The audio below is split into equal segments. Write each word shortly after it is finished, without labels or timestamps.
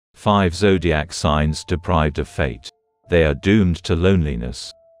5 zodiac signs deprived of fate. They are doomed to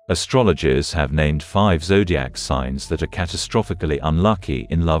loneliness. Astrologers have named 5 zodiac signs that are catastrophically unlucky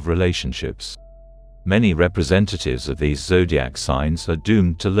in love relationships. Many representatives of these zodiac signs are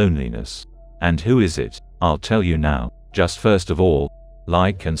doomed to loneliness. And who is it? I'll tell you now. Just first of all,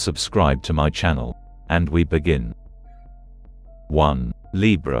 like and subscribe to my channel. And we begin. 1.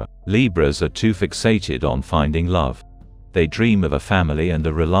 Libra. Libras are too fixated on finding love. They dream of a family and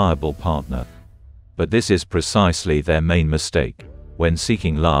a reliable partner. But this is precisely their main mistake. When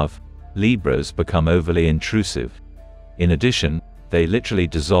seeking love, Libras become overly intrusive. In addition, they literally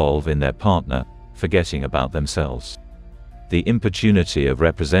dissolve in their partner, forgetting about themselves. The importunity of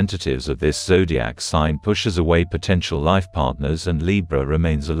representatives of this zodiac sign pushes away potential life partners, and Libra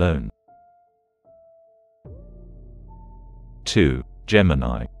remains alone. 2.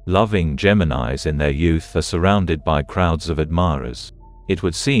 Gemini. Loving Geminis in their youth are surrounded by crowds of admirers. It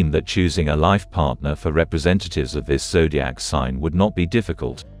would seem that choosing a life partner for representatives of this zodiac sign would not be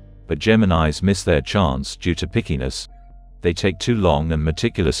difficult, but Geminis miss their chance due to pickiness. They take too long and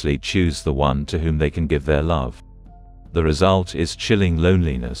meticulously choose the one to whom they can give their love. The result is chilling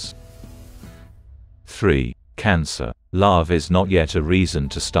loneliness. 3. Cancer. Love is not yet a reason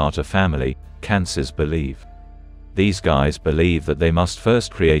to start a family, Cancers believe. These guys believe that they must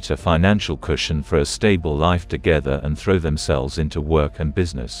first create a financial cushion for a stable life together and throw themselves into work and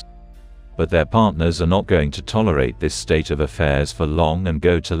business. But their partners are not going to tolerate this state of affairs for long and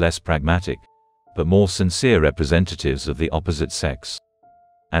go to less pragmatic, but more sincere representatives of the opposite sex.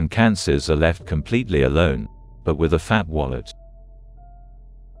 And Cancers are left completely alone, but with a fat wallet.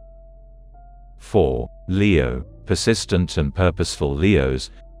 4. Leo. Persistent and purposeful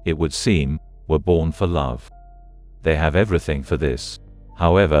Leos, it would seem, were born for love. They have everything for this.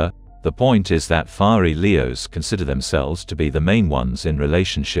 However, the point is that fiery Leos consider themselves to be the main ones in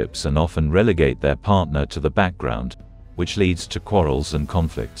relationships and often relegate their partner to the background, which leads to quarrels and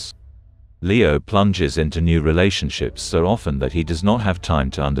conflicts. Leo plunges into new relationships so often that he does not have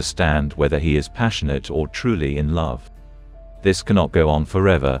time to understand whether he is passionate or truly in love. This cannot go on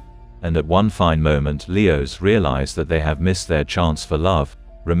forever, and at one fine moment Leos realize that they have missed their chance for love,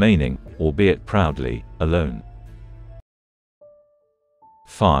 remaining, albeit proudly, alone.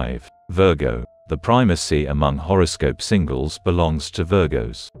 5. Virgo. The primacy among horoscope singles belongs to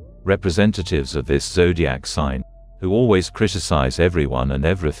Virgos. Representatives of this zodiac sign, who always criticize everyone and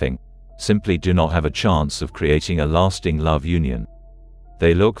everything, simply do not have a chance of creating a lasting love union.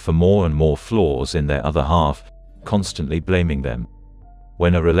 They look for more and more flaws in their other half, constantly blaming them.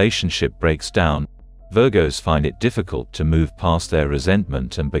 When a relationship breaks down, Virgos find it difficult to move past their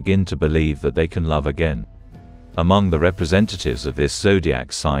resentment and begin to believe that they can love again. Among the representatives of this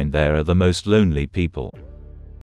zodiac sign, there are the most lonely people.